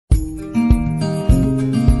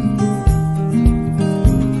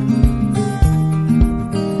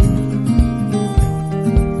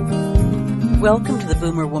Welcome to the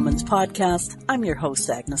Boomer Woman's Podcast. I'm your host,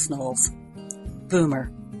 Agnes Knowles. Boomer.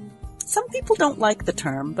 Some people don't like the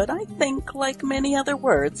term, but I think, like many other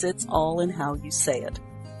words, it's all in how you say it.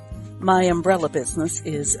 My umbrella business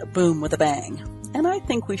is Boom with a Bang, and I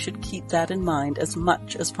think we should keep that in mind as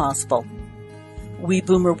much as possible. We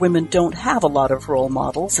Boomer women don't have a lot of role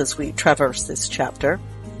models as we traverse this chapter,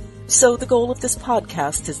 so the goal of this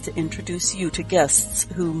podcast is to introduce you to guests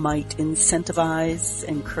who might incentivize,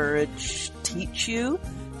 encourage, teach you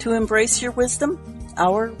to embrace your wisdom,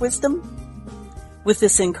 our wisdom. With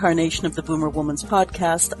this incarnation of the Boomer Woman's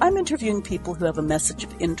Podcast, I'm interviewing people who have a message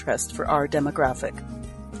of interest for our demographic.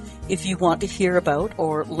 If you want to hear about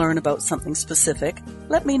or learn about something specific,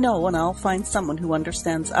 let me know and I'll find someone who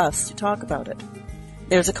understands us to talk about it.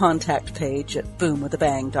 There's a contact page at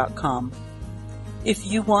boomwithabang.com. If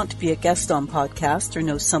you want to be a guest on podcast or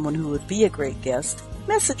know someone who would be a great guest,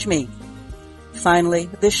 message me. Finally,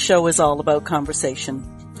 this show is all about conversation.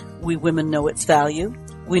 We women know its value,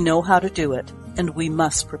 we know how to do it, and we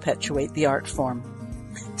must perpetuate the art form.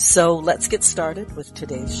 So let's get started with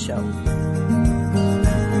today's show.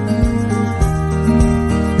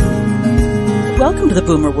 Welcome to the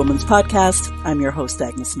Boomer Woman's Podcast. I'm your host,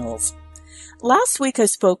 Agnes Knowles. Last week I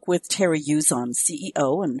spoke with Terri Yuzon,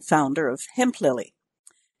 CEO and founder of Hemplily.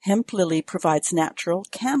 Hemplily provides natural,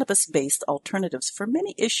 cannabis-based alternatives for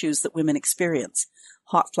many issues that women experience.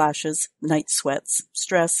 Hot flashes, night sweats,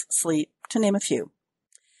 stress, sleep, to name a few.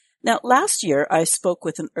 Now, last year I spoke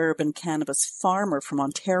with an urban cannabis farmer from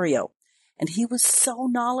Ontario, and he was so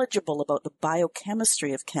knowledgeable about the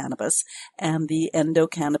biochemistry of cannabis and the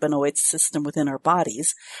endo-cannabinoid system within our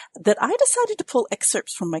bodies that I decided to pull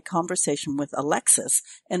excerpts from my conversation with Alexis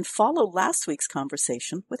and follow last week's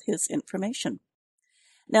conversation with his information.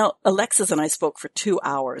 Now, Alexis and I spoke for 2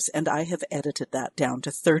 hours, and I have edited that down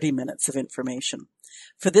to 30 minutes of information.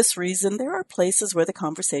 For this reason, there are places where the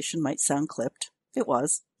conversation might sound clipped. It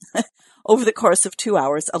was. Over the course of 2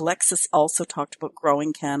 hours, Alexis also talked about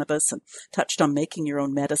growing cannabis and touched on making your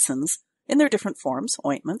own medicines in their different forms,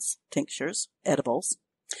 ointments, tinctures, edibles.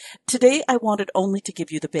 Today, I wanted only to give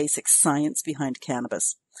you the basic science behind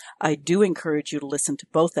cannabis. I do encourage you to listen to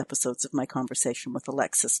both episodes of my conversation with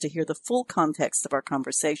Alexis to hear the full context of our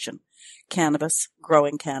conversation. Cannabis,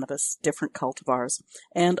 growing cannabis, different cultivars,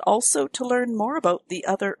 and also to learn more about the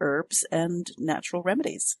other herbs and natural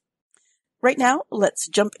remedies. Right now, let's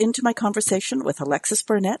jump into my conversation with Alexis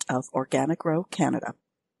Burnett of Organic Grow Canada.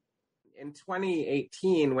 In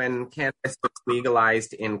 2018, when cannabis was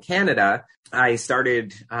legalized in Canada, I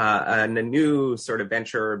started a new sort of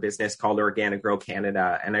venture business called Organic Grow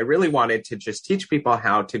Canada. And I really wanted to just teach people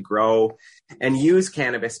how to grow and use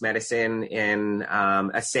cannabis medicine in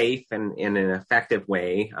a safe and in an effective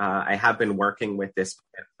way. I have been working with this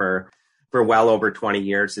for well over 20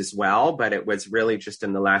 years as well, but it was really just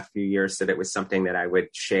in the last few years that it was something that I would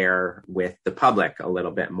share with the public a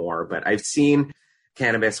little bit more. But I've seen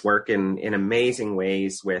cannabis work in amazing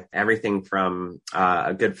ways with everything from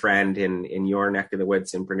a good friend in your neck of the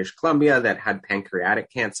woods in British Columbia that had pancreatic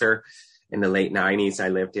cancer in the late 90s. I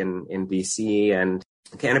lived in BC, and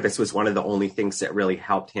cannabis was one of the only things that really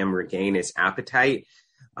helped him regain his appetite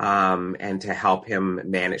and to help him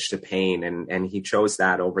manage the pain. And he chose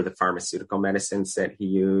that over the pharmaceutical medicines that he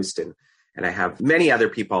used. And I have many other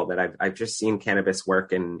people that I've just seen cannabis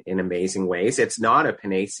work in amazing ways. It's not a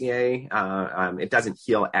panacea. It doesn't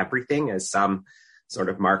heal everything, as some sort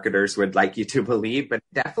of marketers would like you to believe, but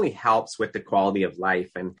it definitely helps with the quality of life.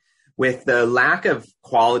 And with the lack of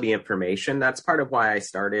quality information, that's part of why I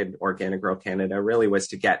started Organic Grow Canada, really was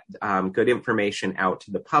to get good information out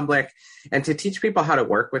to the public and to teach people how to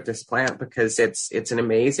work with this plant, because it's an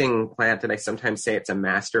amazing plant. And I sometimes say it's a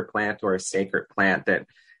master plant or a sacred plant that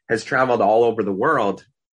has traveled all over the world.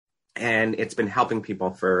 And it's been helping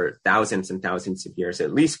people for thousands and thousands of years,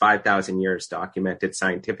 at least 5,000 years documented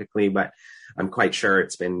scientifically, but I'm quite sure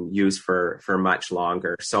it's been used for much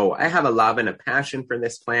longer. So I have a love and a passion for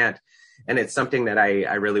this plant. And it's something that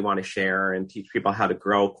I really want to share and teach people how to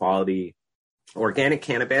grow quality organic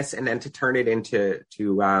cannabis and then to turn it into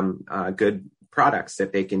good products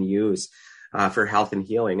that they can use for health and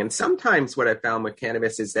healing. And sometimes what I found with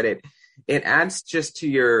cannabis is that it adds just to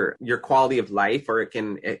your quality of life, or it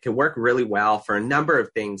can work really well for a number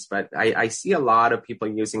of things. But I see a lot of people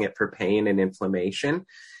using it for pain and inflammation.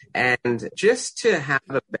 And just to have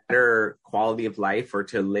a better quality of life or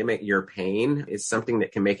to limit your pain is something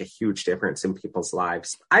that can make a huge difference in people's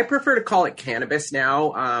lives. I prefer to call it cannabis now.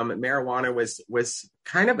 Marijuana was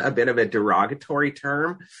kind of a bit of a derogatory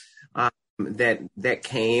term that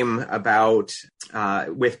came about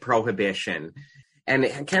with prohibition.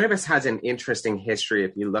 And cannabis has an interesting history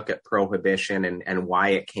if you look at prohibition and why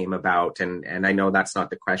it came about. And I know that's not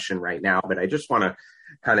the question right now, but I just want to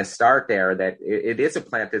kind of start there, that it is a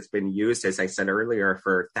plant that's been used, as I said earlier,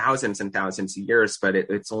 for thousands and thousands of years, but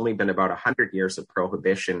it's only been about 100 years of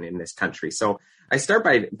prohibition in this country. So I start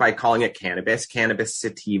by calling it cannabis. Cannabis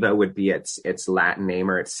sativa would be its Latin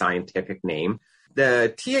name or its scientific name.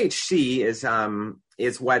 The THC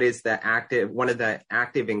is what is one of the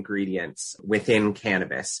active ingredients within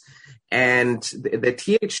cannabis. And the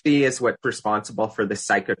THC is what's responsible for the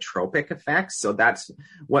psychotropic effects. So that's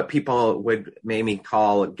what people would maybe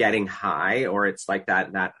call getting high, or it's like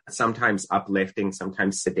that sometimes uplifting,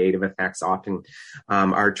 sometimes sedative effects often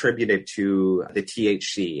are attributed to the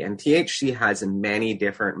THC. And THC has many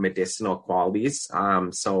different medicinal qualities.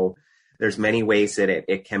 So there's many ways that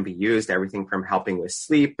it can be used, everything from helping with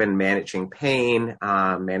sleep and managing pain,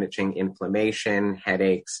 managing inflammation,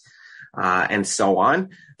 headaches, and so on.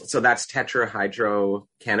 So that's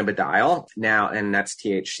tetrahydrocannabidiol now, and that's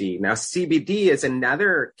THC. Now, CBD is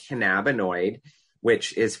another cannabinoid,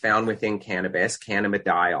 which is found within cannabis,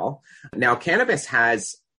 cannabidiol. Now, cannabis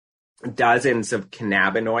has dozens of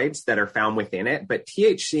cannabinoids that are found within it, but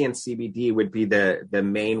THC and CBD would be the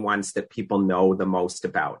main ones that people know the most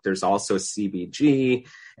about. There's also CBG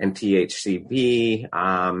and THCV,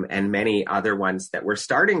 and many other ones that we're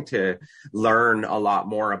starting to learn a lot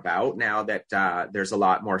more about now that there's a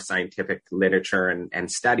lot more scientific literature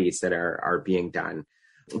and studies that are being done.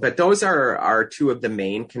 But those are two of the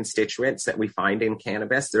main constituents that we find in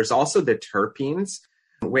cannabis. There's also the terpenes,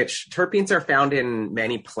 which terpenes are found in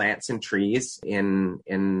many plants and trees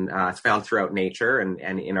found throughout nature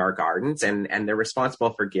and in our gardens, and they're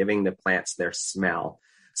responsible for giving the plants their smell.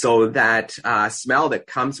 So that smell that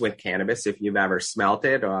comes with cannabis, if you've ever smelt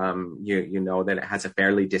it, you know that it has a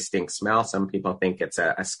fairly distinct smell. Some people think it's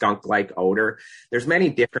a skunk-like odor. There's many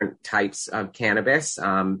different types of cannabis,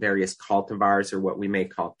 various cultivars, or what we may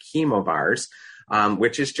call chemovars,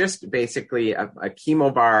 which is just basically a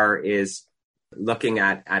chemovar is looking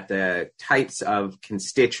at the types of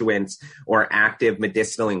constituents or active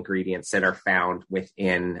medicinal ingredients that are found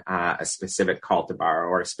within a specific cultivar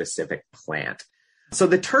or a specific plant. So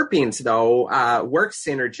the terpenes, though, work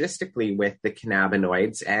synergistically with the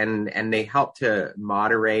cannabinoids, and they help to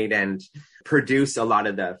moderate and produce a lot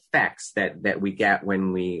of the effects that we get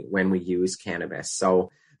when we use cannabis. So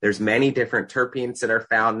there's many different terpenes that are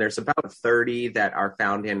found. There's about 30 that are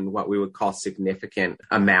found in what we would call significant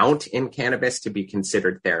amount in cannabis to be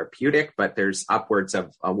considered therapeutic, but there's upwards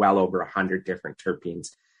of well over 100 different terpenes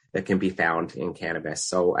that can be found in cannabis.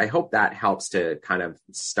 So I hope that helps to kind of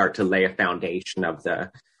start to lay a foundation of the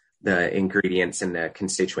ingredients and the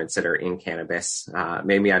constituents that are in cannabis.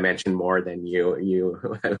 Maybe I mentioned more than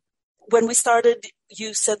you. When we started,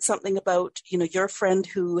 you said something about, your friend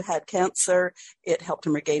who had cancer. It helped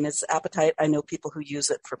him regain his appetite. I know people who use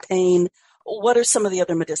it for pain. What are some of the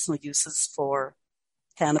other medicinal uses for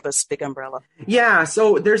cannabis, big umbrella? Yeah,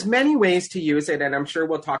 so there's many ways to use it, and I'm sure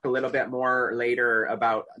we'll talk a little bit more later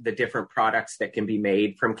about the different products that can be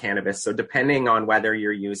made from cannabis. So depending on whether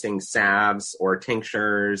you're using salves or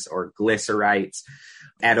tinctures or glycerites,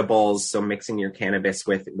 edibles, so mixing your cannabis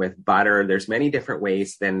with butter, there's many different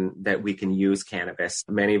ways that we can use cannabis.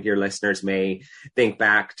 Many of your listeners may think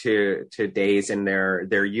back to days in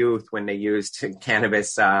their youth when they used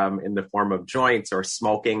cannabis in the form of joints or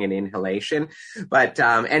smoking and inhalation. But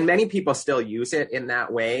and many people still use it in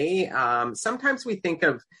that way. Sometimes we think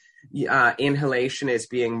of inhalation as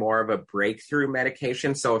being more of a breakthrough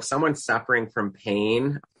medication. So if someone's suffering from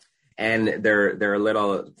pain and they're a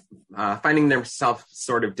little finding themselves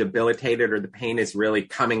sort of debilitated, or the pain is really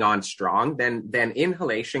coming on strong, then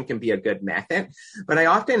inhalation can be a good method. But I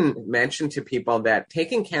often mention to people that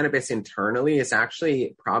taking cannabis internally is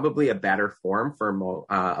actually probably a better form for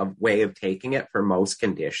a way of taking it for most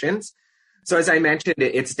conditions. So as I mentioned,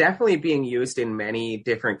 it's definitely being used in many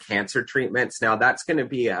different cancer treatments. Now, that's going to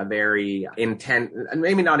be a very intense,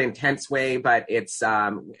 maybe not intense way, but it's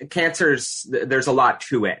cancers, there's a lot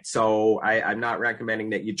to it. So I'm not recommending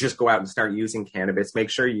that you just go out and start using cannabis. Make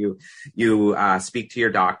sure you speak to your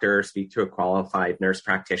doctor, speak to a qualified nurse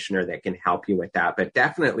practitioner that can help you with that. But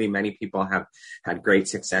definitely many people have had great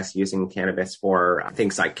success using cannabis for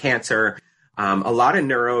things like cancer. A lot of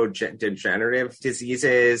neurodegenerative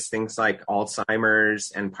diseases, things like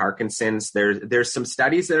Alzheimer's and Parkinson's. There's some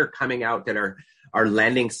studies that are coming out that are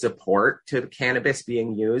lending support to cannabis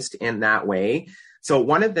being used in that way. So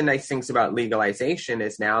one of the nice things about legalization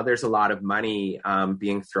is now there's a lot of money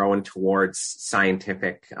being thrown towards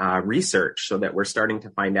scientific research, so that we're starting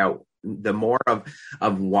to find out the more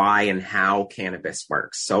of why and how cannabis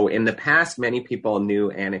works. So in the past, many people knew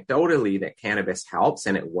anecdotally that cannabis helps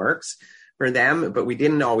and it works for them, but we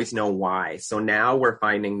didn't always know why. So now we're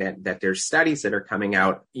finding that there's studies that are coming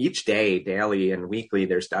out each day, daily and weekly.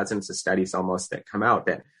 There's dozens of studies almost that come out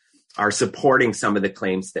that are supporting some of the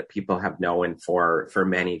claims that people have known for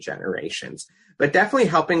many generations. But definitely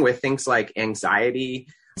helping with things like anxiety,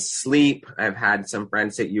 sleep. I've had some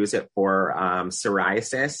friends that use it for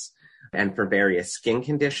psoriasis and for various skin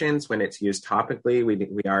conditions when it's used topically.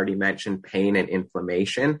 We already mentioned pain and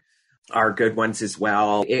inflammation are good ones as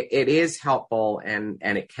well. It is helpful and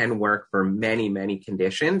it can work for many, many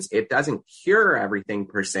conditions. It doesn't cure everything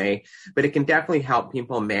per se, but it can definitely help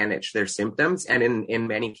people manage their symptoms. And in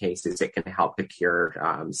many cases, it can help to cure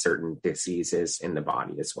certain diseases in the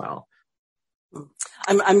body as well.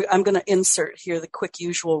 I'm going to insert here the quick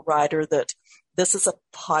usual rider that this is a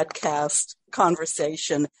podcast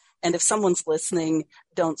conversation. And if someone's listening,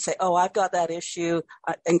 don't say, oh, I've got that issue,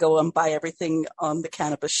 and go and buy everything on the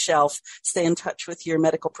cannabis shelf. Stay in touch with your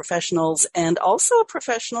medical professionals and also a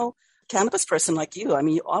professional cannabis person like you. I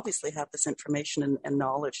mean, you obviously have this information and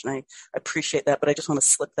knowledge, and I appreciate that, but I just want to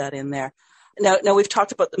slip that in there. Now we've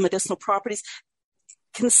talked about the medicinal properties.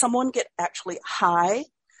 Can someone get actually high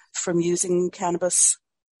from using cannabis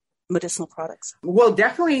medicinal products? Well,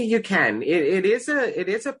 definitely you can. It is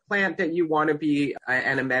a plant that you want to be,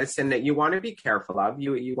 and a medicine that you want to be careful of.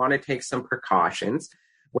 You want to take some precautions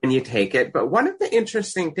when you take it. But one of the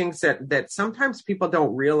interesting things that sometimes people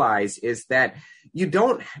don't realize is that you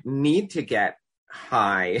don't need to get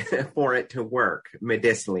high for it to work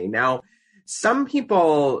medicinally. Now,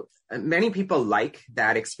 many people like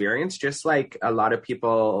that experience, just like a lot of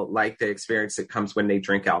people like the experience that comes when they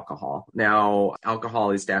drink alcohol. Now,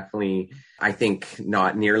 alcohol is definitely, I think,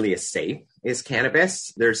 not nearly as safe as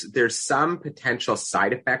cannabis. There's some potential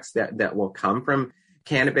side effects that will come from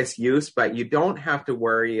cannabis use, but you don't have to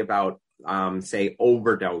worry about, say,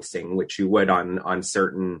 overdosing, which you would on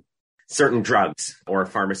certain drugs or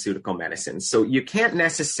pharmaceutical medicines. So you can't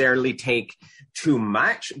necessarily take too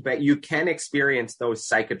much, but you can experience those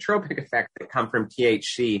psychotropic effects that come from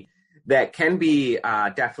THC that can be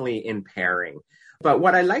definitely impairing. But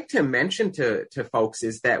what I like to mention to folks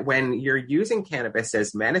is that when you're using cannabis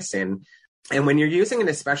as medicine, and when you're using it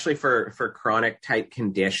especially for chronic type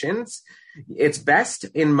conditions, it's best,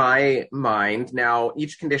 in my mind, now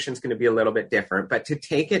each condition is going to be a little bit different, but to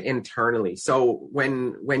take it internally. So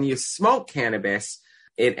when you smoke cannabis,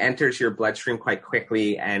 it enters your bloodstream quite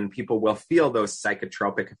quickly and people will feel those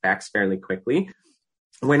psychotropic effects fairly quickly.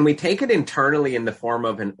 When we take it internally in the form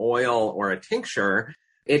of an oil or a tincture,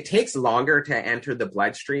 it takes longer to enter the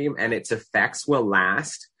bloodstream and its effects will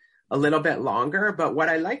last a little bit longer. But what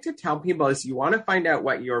I like to tell people is you want to find out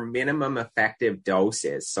what your minimum effective dose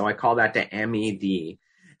is. So I call that the MED.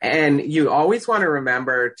 And you always want to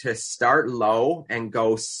remember to start low and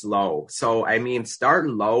go slow. So I mean, start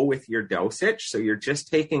low with your dosage. So you're just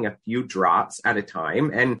taking a few drops at a time.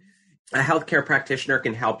 And a healthcare practitioner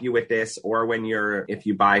can help you with this. Or if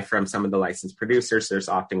you buy from some of the licensed producers, there's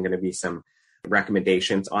often going to be some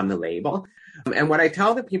recommendations on the label. And what I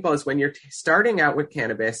tell the people is when you're starting out with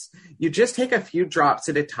cannabis, you just take a few drops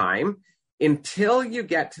at a time until you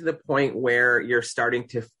get to the point where you're starting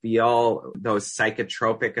to feel those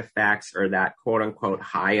psychotropic effects or that quote unquote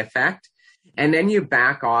high effect. And then you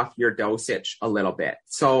back off your dosage a little bit.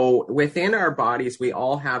 So within our bodies, we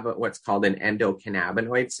all have what's called an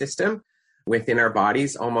endo-cannabinoid system. Within our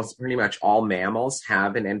bodies, almost pretty much all mammals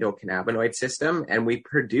have an endo-cannabinoid system, and we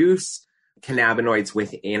produce cannabinoids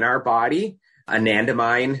within our body.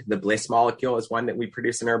 Anandamide, the bliss molecule, is one that we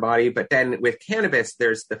produce in our body. But then with cannabis,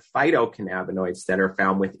 there's the phytocannabinoids that are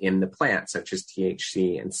found within the plant, such as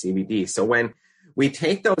THC and CBD. So when we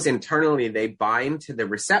take those internally, they bind to the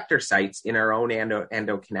receptor sites in our own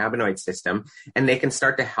endocannabinoid system, and they can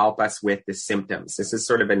start to help us with the symptoms. This is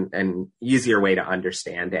sort of an easier way to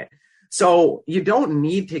understand it. So you don't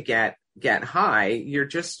need to get high. You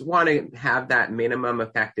just want to have that minimum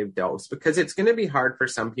effective dose, because it's going to be hard for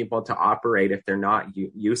some people to operate if they're not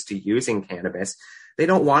used to using cannabis. They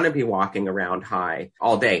don't want to be walking around high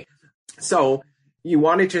all day. So you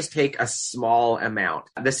want to just take a small amount.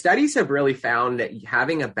 The studies have really found that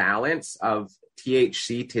having a balance of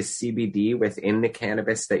THC to CBD within the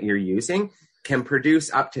cannabis that you're using can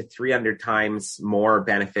produce up to 300 times more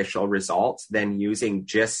beneficial results than using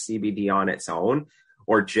just CBD on its own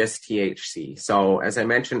or just THC. So as I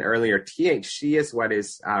mentioned earlier, THC is what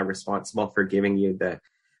is responsible for giving you the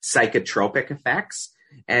psychotropic effects.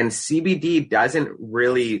 And CBD doesn't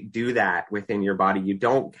really do that within your body. You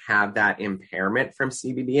don't have that impairment from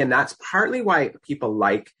CBD. And that's partly why people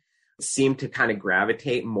like seem to kind of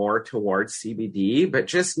gravitate more towards CBD, but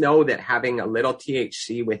just know that having a little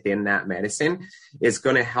THC within that medicine is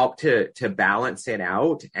going to help to balance it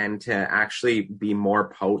out and to actually be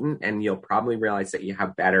more potent. And you'll probably realize that you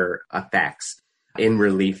have better effects in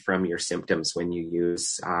relief from your symptoms when you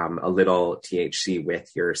use a little THC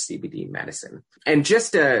with your CBD medicine. And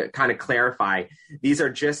just to kind of clarify, these are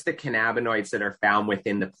just the cannabinoids that are found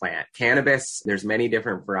within the plant. Cannabis, there's many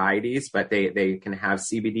different varieties, but they can have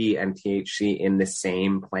CBD and THC in the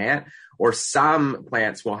same plant, or some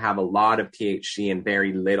plants will have a lot of THC and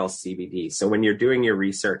very little CBD. So when you're doing your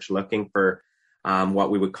research looking for what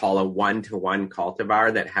we would call a 1-to-1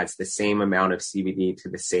 cultivar that has the same amount of CBD to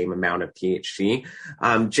the same amount of THC,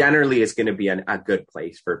 generally is going to be a good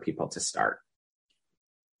place for people to start.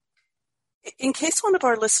 In case one of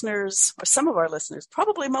our listeners, or some of our listeners,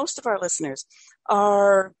 probably most of our listeners,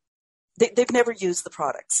 they've never used the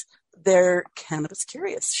products. They're cannabis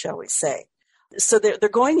curious, shall we say. So they're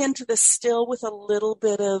going into this still with a little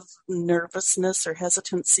bit of nervousness or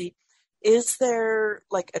hesitancy. Is there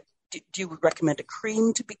do you recommend a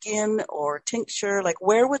cream to begin or a tincture? Like,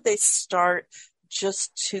 where would they start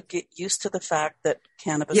just to get used to the fact that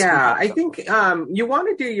cannabis? Yeah, I think you want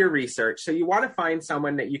to do your research. So you want to find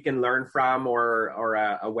someone that you can learn from, or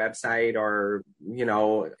a website, or,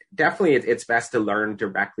 definitely it's best to learn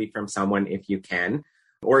directly from someone if you can,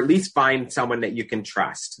 or at least find someone that you can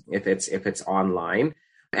trust if it's online.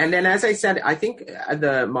 And then, as I said, I think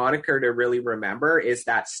the moniker to really remember is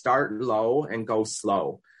that start low and go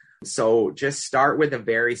slow. So just start with a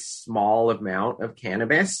very small amount of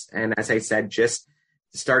cannabis. And as I said, just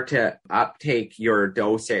start to uptake your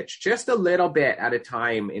dosage just a little bit at a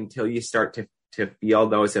time until you start to feel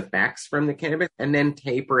those effects from the cannabis, and then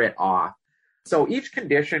taper it off. So each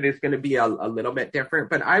condition is going to be a little bit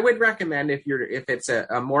different, but I would recommend if it's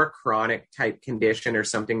a more chronic type condition or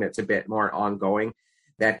something that's a bit more ongoing,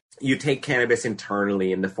 that you take cannabis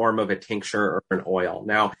internally in the form of a tincture or an oil.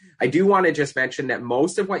 Now, I do want to just mention that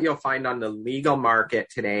most of what you'll find on the legal market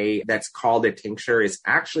today that's called a tincture is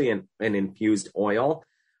actually an infused oil.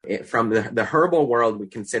 From the herbal world, we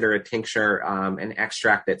consider a tincture an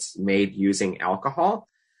extract that's made using alcohol.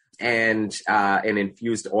 And an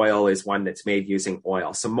infused oil is one that's made using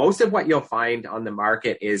oil. So most of what you'll find on the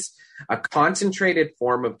market is a concentrated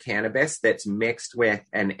form of cannabis that's mixed with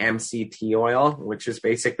an MCT oil, which is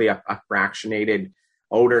basically a fractionated,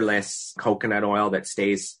 odorless coconut oil that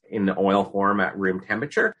stays in the oil form at room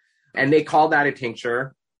temperature. And they call that a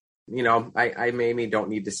tincture. I maybe don't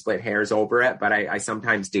need to split hairs over it, but I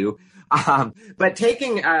sometimes do. But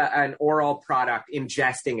taking an oral product,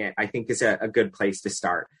 ingesting it, I think is a good place to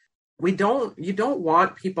start. You don't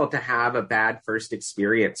want people to have a bad first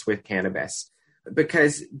experience with cannabis,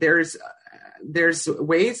 because there's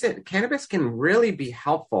ways that cannabis can really be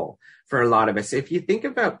helpful for a lot of us. If you think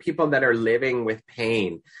about people that are living with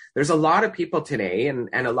pain, there's a lot of people today, and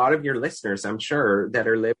a lot of your listeners, I'm sure, that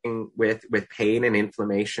are living with pain and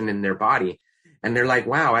inflammation in their body. And they're like,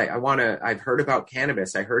 wow, I've heard about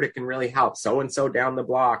cannabis. I heard it can really help. So-and-so down the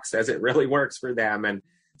block says it really works for them. And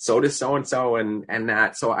so does so-and-so and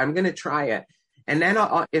that. So I'm going to try it. And then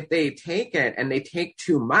if they take it and they take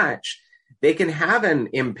too much, they can have an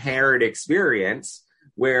impaired experience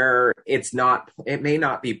where it may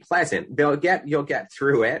not be pleasant. You'll get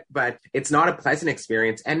through it, but it's not a pleasant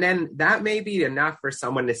experience. And then that may be enough for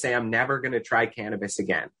someone to say, I'm never going to try cannabis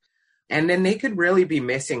again. And then they could really be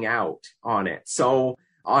missing out on it. So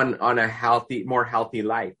on a more healthy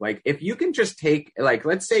life. Like if you can just take,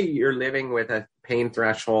 let's say you're living with a pain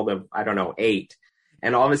threshold of, 8,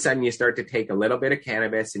 and all of a sudden you start to take a little bit of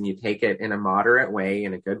cannabis and you take it in a moderate way,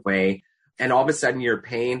 in a good way. And all of a sudden your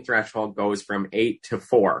pain threshold goes from 8 to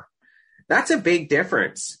 4. That's a big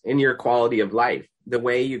difference in your quality of life. The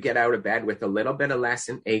way you get out of bed with a little bit of less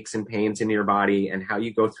aches and pains in your body, and how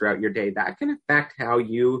you go throughout your day, that can affect how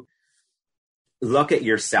you look at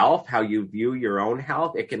yourself, how you view your own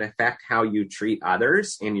health. It can affect how you treat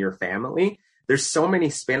others in your family. There's so many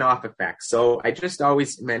spin-off effects. So I just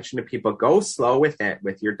always mention to people, go slow with it,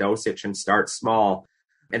 with your dosage, and start small.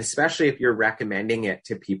 And especially if you're recommending it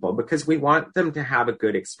to people, because we want them to have a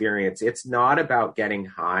good experience. It's not about getting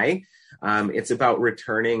high. It's about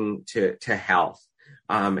returning to health.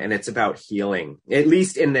 And it's about healing, at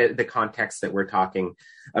least in the context that we're talking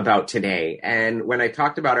about today. And when I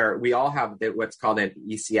talked about we all have what's called an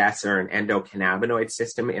ECS, or an endo-cannabinoid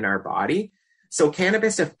system in our body. So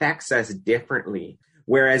cannabis affects us differently.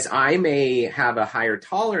 Whereas I may have a higher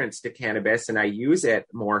tolerance to cannabis and I use it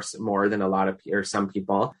more than some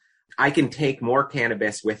people, I can take more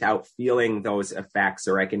cannabis without feeling those effects,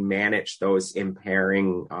 or I can manage those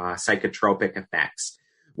impairing psychotropic effects.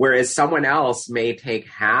 Whereas someone else may take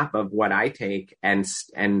half of what I take and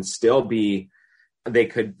still they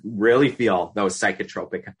could really feel those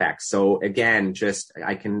psychotropic effects. So again,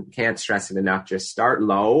 can't stress it enough. Just start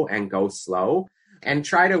low and go slow, and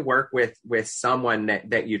try to work with someone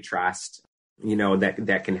that you trust,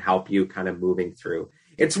 that can help you kind of moving through.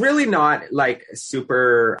 It's really not like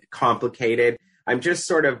super complicated. I'm just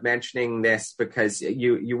sort of mentioning this because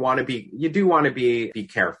you do want to be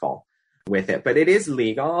careful with it, but it is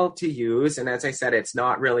legal to use. And as I said, it's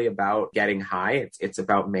not really about getting high. It's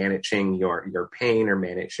about managing your pain or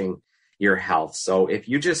managing your health. So if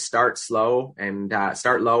you just start slow and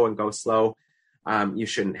start low and go slow, you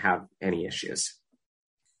shouldn't have any issues.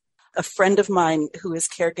 A friend of mine who is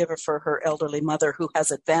caregiver for her elderly mother who has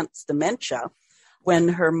advanced dementia, when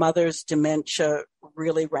her mother's dementia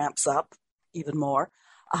really ramps up even more,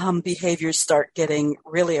 behaviors start getting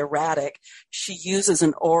really erratic. She uses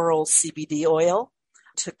an oral CBD oil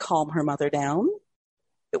to calm her mother down.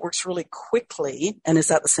 It works really quickly. And is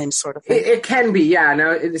that the same sort of thing? It can be, yeah.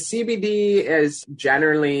 No, the CBD is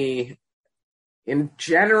in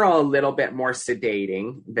general, a little bit more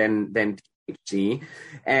sedating than THC.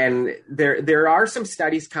 And there are some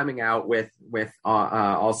studies coming out with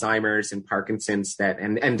Alzheimer's and Parkinson's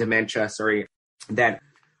and dementia, that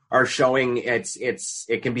are showing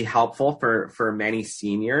it can be helpful for many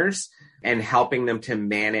seniors and helping them to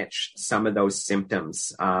manage some of those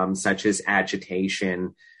symptoms, such as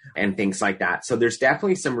agitation and things like that. So there's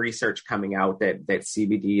definitely some research coming out that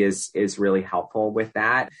CBD is really helpful with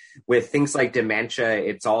that. With things like dementia,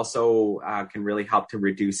 it's also can really help to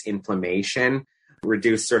reduce inflammation,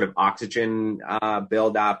 reduce sort of oxygen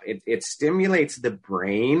buildup. It stimulates the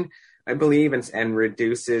brain, I believe, and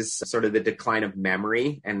reduces sort of the decline of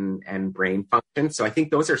memory and brain function. So I think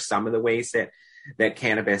those are some of the ways that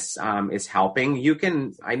cannabis is helping.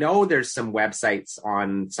 I know there's some websites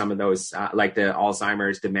on some of those, like the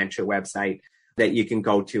Alzheimer's dementia website, that you can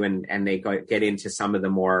go to and they get into some of the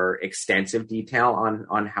more extensive detail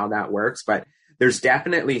on how that works. But there's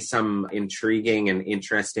definitely some intriguing and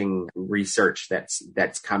interesting research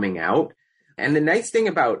that's coming out. And the nice thing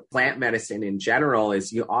about plant medicine in general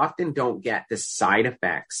is you often don't get the side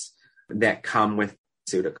effects that come with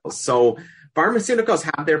pharmaceuticals. So pharmaceuticals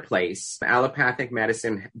have their place. Allopathic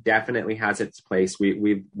medicine definitely has its place.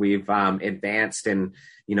 We've advanced in,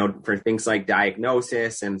 for things like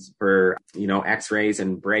diagnosis and for, x-rays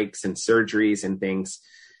and breaks and surgeries and things.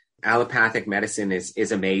 Allopathic medicine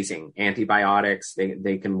is amazing. Antibiotics,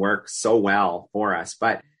 they can work so well for us,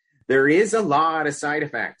 but there is a lot of side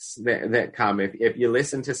effects that come. If you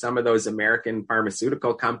listen to some of those American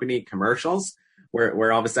pharmaceutical company commercials,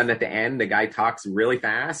 where all of a sudden at the end, the guy talks really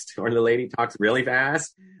fast or the lady talks really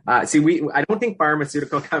fast. I don't think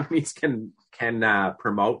pharmaceutical companies can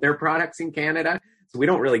promote their products in Canada. So we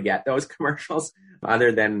don't really get those commercials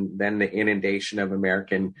other than the inundation of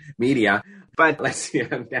American media. But let's see,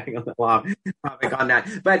 I'm getting a little off topic on that.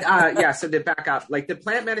 But so to back up, like the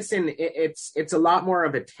plant medicine, it's a lot more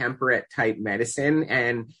of a temperate type medicine.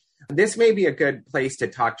 And this may be a good place to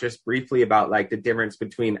talk just briefly about like the difference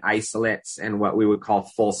between isolates and what we would call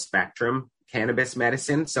full spectrum cannabis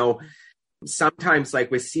medicine. So sometimes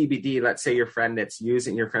like with CBD, let's say your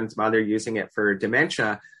friend's mother using it for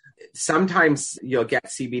dementia, sometimes you'll get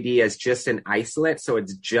CBD as just an isolate. So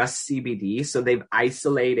it's just CBD. So they've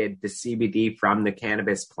isolated the CBD from the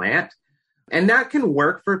cannabis plant. And that can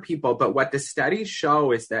work for people. But what the studies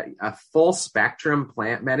show is that a full spectrum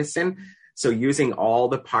plant medicine, so using all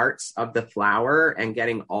the parts of the flower and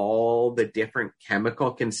getting all the different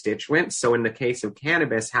chemical constituents. So in the case of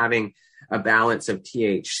cannabis, having a balance of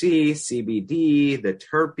THC, CBD, the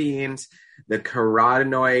terpenes, the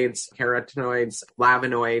carotenoids,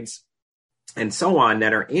 flavonoids, and so on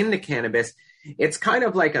that are in the cannabis, it's kind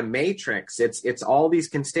of like a matrix. It's all these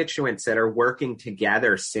constituents that are working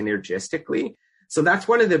together synergistically. So that's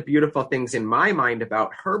one of the beautiful things in my mind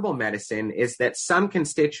about herbal medicine is that some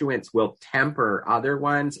constituents will temper other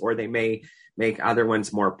ones, or they may make other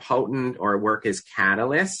ones more potent or work as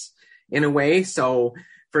catalysts in a way. So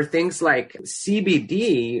for things like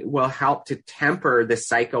CBD will help to temper the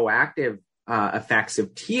psychoactive effects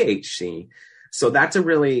of THC. So that's a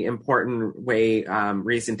really important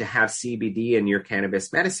reason to have CBD in your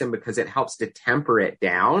cannabis medicine, because it helps to temper it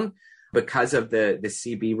down because of the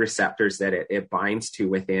CB receptors that it binds to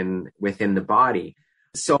within the body.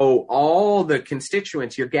 So all the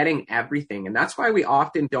constituents, you're getting everything. And that's why we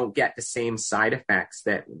often don't get the same side effects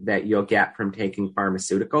that you'll get from taking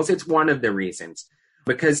pharmaceuticals. It's one of the reasons,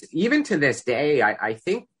 because even to this day, I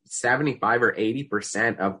think 75 or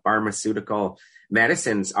 80% of pharmaceutical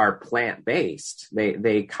medicines are plant-based.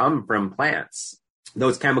 They come from plants.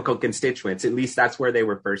 those chemical constituents. At least that's where they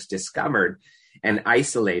were first discovered and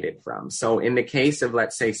isolated from. So in the case of,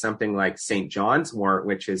 let's say, something like St. John's wort,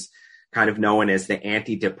 which is kind of known as the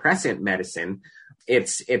antidepressant medicine,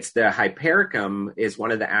 it's the hypericum is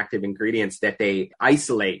one of the active ingredients that they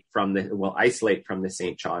isolate from the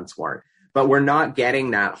St. John's wort. But we're not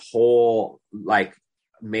getting that whole like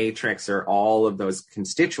matrix or all of those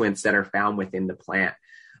constituents that are found within the plant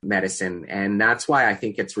medicine. And that's why I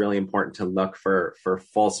think it's really important to look for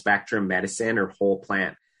full spectrum medicine or whole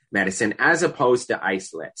plant medicine as opposed to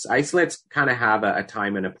isolates. Isolates kind of have a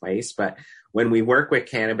time and a place, but when we work with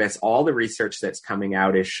cannabis, all the research that's coming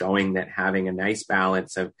out is showing that having a nice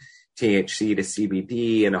balance of THC to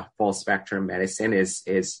CBD and a full spectrum medicine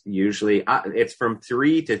is usually, it's from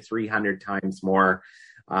 3 to 300 times more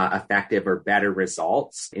effective or better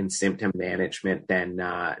results in symptom management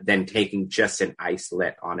than taking just an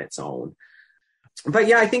isolate on its own. But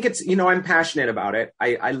yeah, I think it's, I'm passionate about it.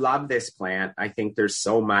 I love this plant. I think there's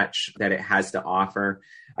so much that it has to offer.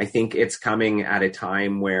 I think it's coming at a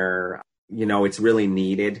time where, it's really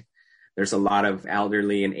needed. There's a lot of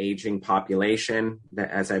elderly and aging population that,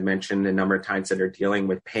 as I mentioned a number of times, that are dealing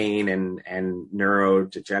with pain and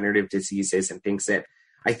neurodegenerative diseases and things that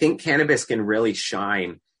I think cannabis can really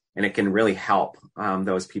shine and it can really help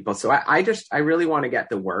those people. So I really want to get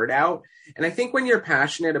the word out. And I think when you're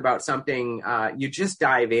passionate about something, you just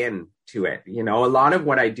dive into it. A lot of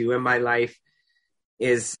what I do in my life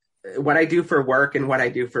is what I do for work and what I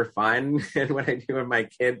do for fun and what I do with my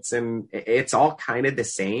kids. And it's all kind of the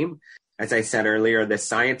same. As I said earlier, the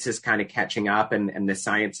science is kind of catching up and the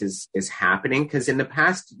science is happening, because in the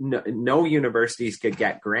past, no universities could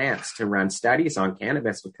get grants to run studies on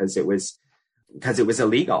cannabis because it was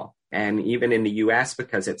illegal. And even in the US,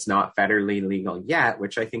 because it's not federally legal yet,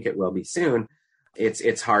 which I think it will be soon,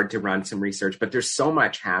 it's hard to run some research, but there's so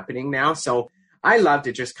much happening now. So I love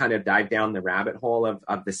to just kind of dive down the rabbit hole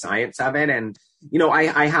of the science of it. And,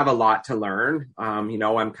 I have a lot to learn. I'm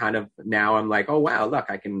like, oh, wow, look,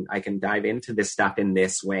 I can dive into this stuff in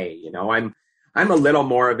this way. I'm a little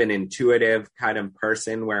more of an intuitive kind of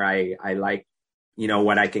person where I like,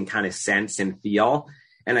 what I can kind of sense and feel.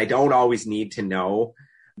 And I don't always need to know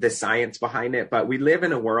the science behind it. But we live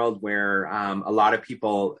in a world where a lot of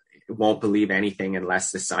people won't believe anything unless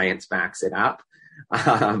the science backs it up.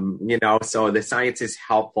 So the science is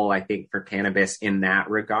helpful, I think, for cannabis in that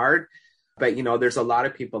regard. But, there's a lot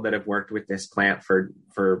of people that have worked with this plant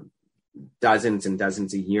for dozens and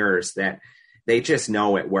dozens of years that they just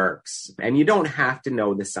know it works. And you don't have to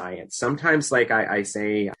know the science. Sometimes, like I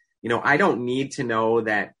say, I don't need to know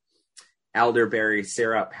that elderberry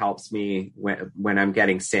syrup helps me when I'm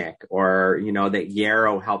getting sick, or, that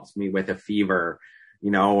yarrow helps me with a fever,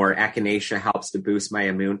 or echinacea helps to boost my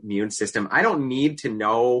immune system. I don't need to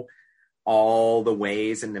know all the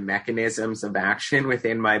ways and the mechanisms of action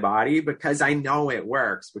within my body, because I know it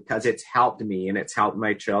works, because it's helped me and it's helped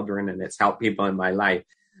my children and it's helped people in my life.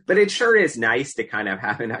 But it sure is nice to kind of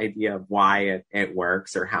have an idea of why it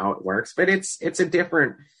works or how it works. But it's a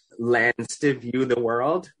different lens to view the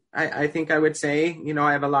world. I think I would say,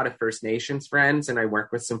 I have a lot of First Nations friends and I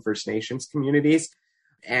work with some First Nations communities.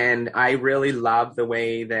 And I really love the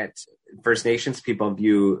way that First Nations people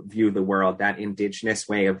view the world, that indigenous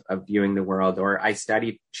way of viewing the world. Or I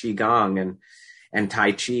study Qigong and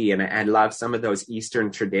Tai Chi, and I love some of those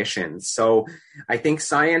Eastern traditions. So I think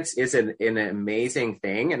science is an amazing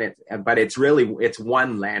thing, but it's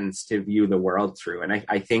one lens to view the world through. And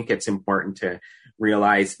I think it's important to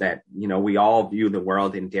realize that, we all view the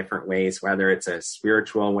world in different ways, whether it's a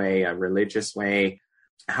spiritual way, a religious way,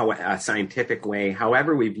 a scientific way.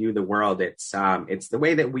 However we view the world, it's the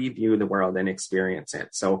way that we view the world and experience it.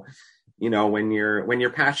 So, when you're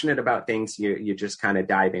passionate about things, you just kind of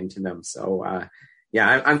dive into them. So,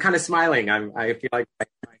 I'm kind of smiling. I feel like my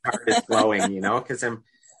heart is flowing, because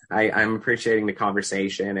I'm appreciating the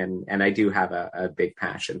conversation, and I do have a big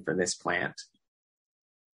passion for this plant.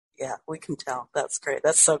 Yeah, we can tell. That's great.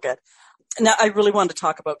 That's so good. Now, I really wanted to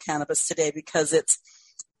talk about cannabis today because its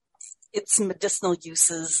medicinal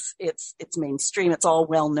uses, it's mainstream, it's all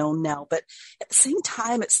well known now, but at the same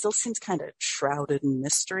time, it still seems kind of shrouded in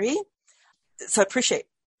mystery. So I appreciate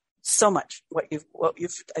so much what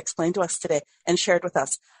you've explained to us today and shared with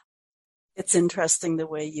us. It's interesting the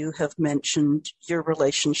way you have mentioned your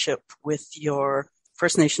relationship with your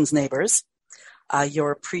First Nations neighbors,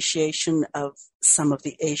 your appreciation of some of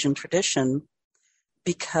the Asian tradition,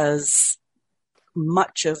 because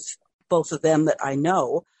much of both of them that I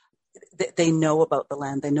know, they know about the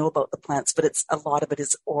land, they know about the plants, but a lot of it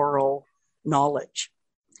is oral knowledge.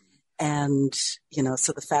 And,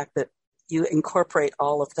 so the fact that you incorporate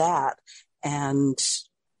all of that And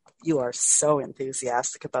you are so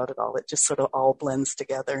enthusiastic about it all. It just sort of all blends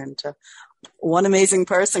together into one amazing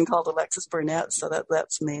person called Alexis Burnett. So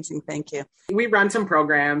that's amazing. Thank you. We run some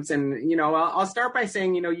programs, and I'll start by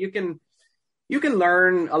saying, you can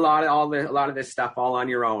learn a lot of this stuff all on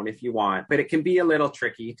your own if you want, but it can be a little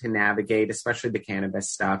tricky to navigate, especially the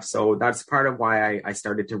cannabis stuff. So that's part of why I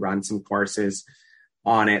started to run some courses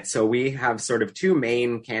on it. So we have sort of two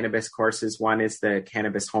main cannabis courses. One is the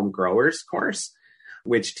Cannabis Home Growers course,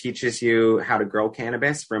 which teaches you how to grow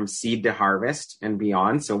cannabis from seed to harvest and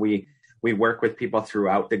beyond. So we work with people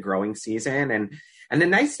throughout the growing season. And the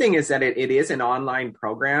nice thing is that it is an online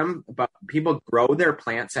program, but people grow their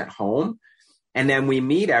plants at home. And then we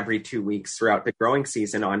meet every 2 weeks throughout the growing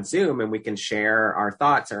season on Zoom, and we can share our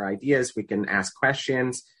thoughts, our ideas. We can ask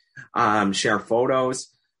questions, share photos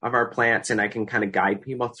of our plants, and I can kind of guide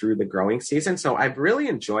people through the growing season. So I've really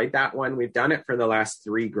enjoyed that one. We've done it for the last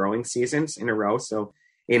 3 growing seasons in a row. So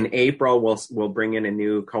in April, we'll bring in a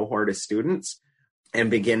new cohort of students and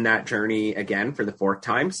begin that journey again for the 4th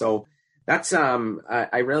time. So that's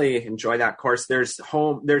I really enjoy that course. There's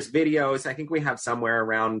videos. I think we have somewhere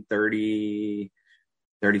around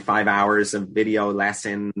 35 hours of video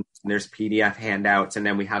lessons. There's PDF handouts, and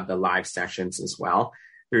then we have the live sessions as well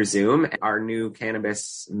through Zoom. Our new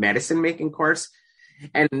cannabis medicine making course,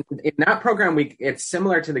 and in that program, it's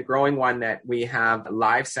similar to the growing one, that we have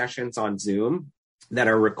live sessions on Zoom that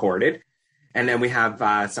are recorded. And then we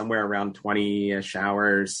have somewhere around 20-ish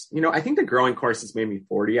hours. I think the growing course is maybe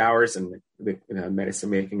 40 hours, and the medicine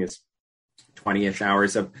making is 20-ish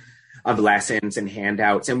hours of lessons and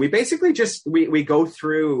handouts. And we basically we go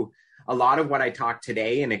through a lot of what I talked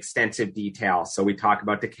today in extensive detail. So we talk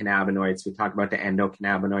about the cannabinoids, we talk about the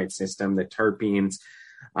endo-cannabinoid system, the terpenes.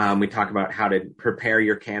 We talk about how to prepare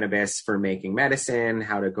your cannabis for making medicine,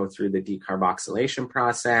 how to go through the decarboxylation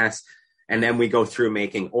process. And then we go through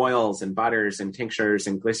making oils and butters and tinctures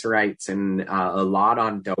and glycerites, and a lot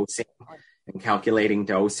on dosing and calculating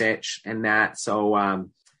dosage and that. So,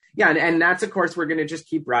 and that's a course we're going to just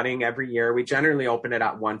keep running every year. We generally open it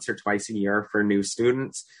up once or twice a year for new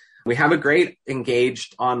students. We have a great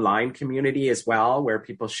engaged online community as well, where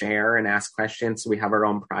people share and ask questions. So we have our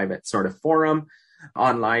own private sort of forum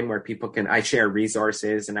online where I share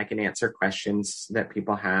resources and I can answer questions that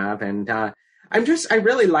people have. And, I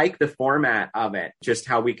really like the format of it, just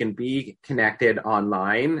how we can be connected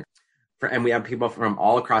online. And we have people from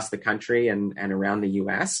all across the country and around the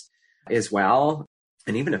US as well,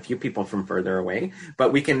 and even a few people from further away.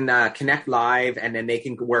 But we can connect live, and then they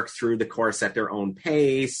can work through the course at their own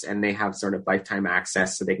pace, and they have sort of lifetime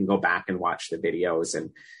access, so they can go back and watch the videos.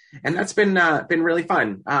 And that's been really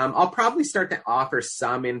fun. I'll probably start to offer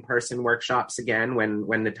some in-person workshops again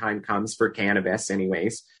when the time comes for cannabis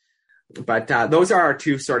anyways. But those are our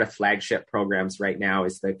two sort of flagship programs right now,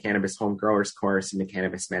 is the Cannabis Home Growers course and the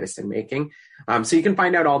Cannabis Medicine Making. So you can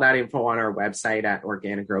find out all that info on our website at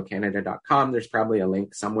organicgrowcanada.com. There's probably a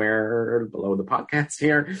link somewhere below the podcast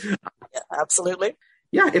here. Yeah, absolutely.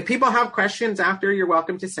 Yeah, if people have questions after, you're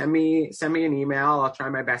welcome to send me an email. I'll try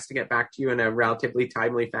my best to get back to you in a relatively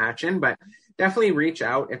timely fashion, but definitely reach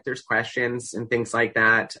out if there's questions and things like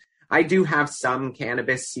that. I do have some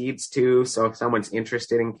cannabis seeds too. So if someone's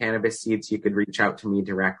interested in cannabis seeds, you could reach out to me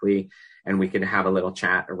directly and we could have a little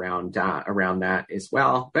chat around that as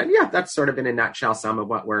well. But yeah, that's sort of in a nutshell some of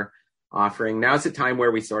what we're offering. Now's the time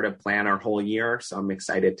where we sort of plan our whole year. So I'm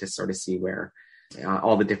excited to sort of see where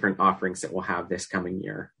all the different offerings that we'll have this coming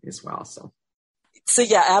year as well. So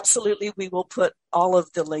yeah, absolutely. We will put all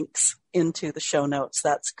of the links into the show notes.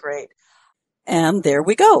 That's great. And there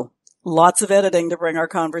we go. Lots of editing to bring our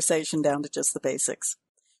conversation down to just the basics.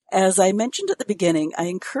 As I mentioned at the beginning, I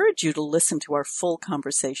encourage you to listen to our full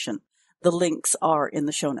conversation. The links are in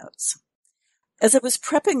the show notes. As I was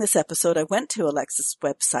prepping this episode, I went to Alexis'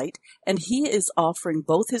 website, and he is offering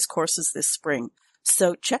both his courses this spring.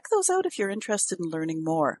 So check those out if you're interested in learning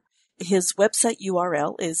more. His website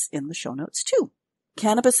URL is in the show notes too.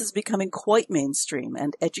 Cannabis is becoming quite mainstream,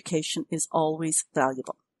 and education is always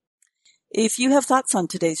valuable. If you have thoughts on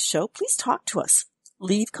today's show, please talk to us.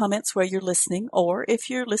 Leave comments where you're listening, or if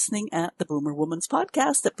you're listening at the Boomer Woman's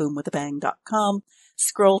podcast at boomwithabang.com,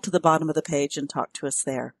 scroll to the bottom of the page and talk to us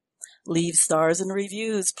there. Leave stars and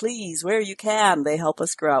reviews, please, where you can. They help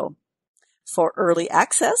us grow. For early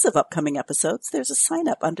access of upcoming episodes, there's a sign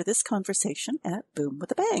up under this conversation at Boom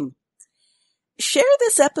with a Bang. Share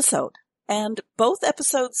this episode and both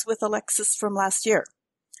episodes with Alexis from last year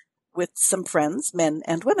with some friends, men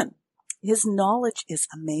and women. His knowledge is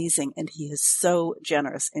amazing, and he is so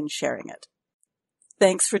generous in sharing it.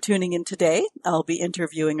 Thanks for tuning in today. I'll be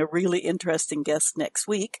interviewing a really interesting guest next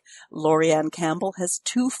week. Lorianne Campbell has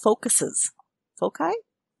 2 focuses. Foci?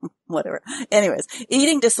 Whatever. Anyways,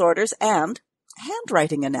 eating disorders and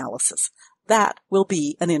handwriting analysis. That will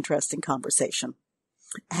be an interesting conversation.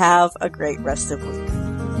 Have a great rest of the week.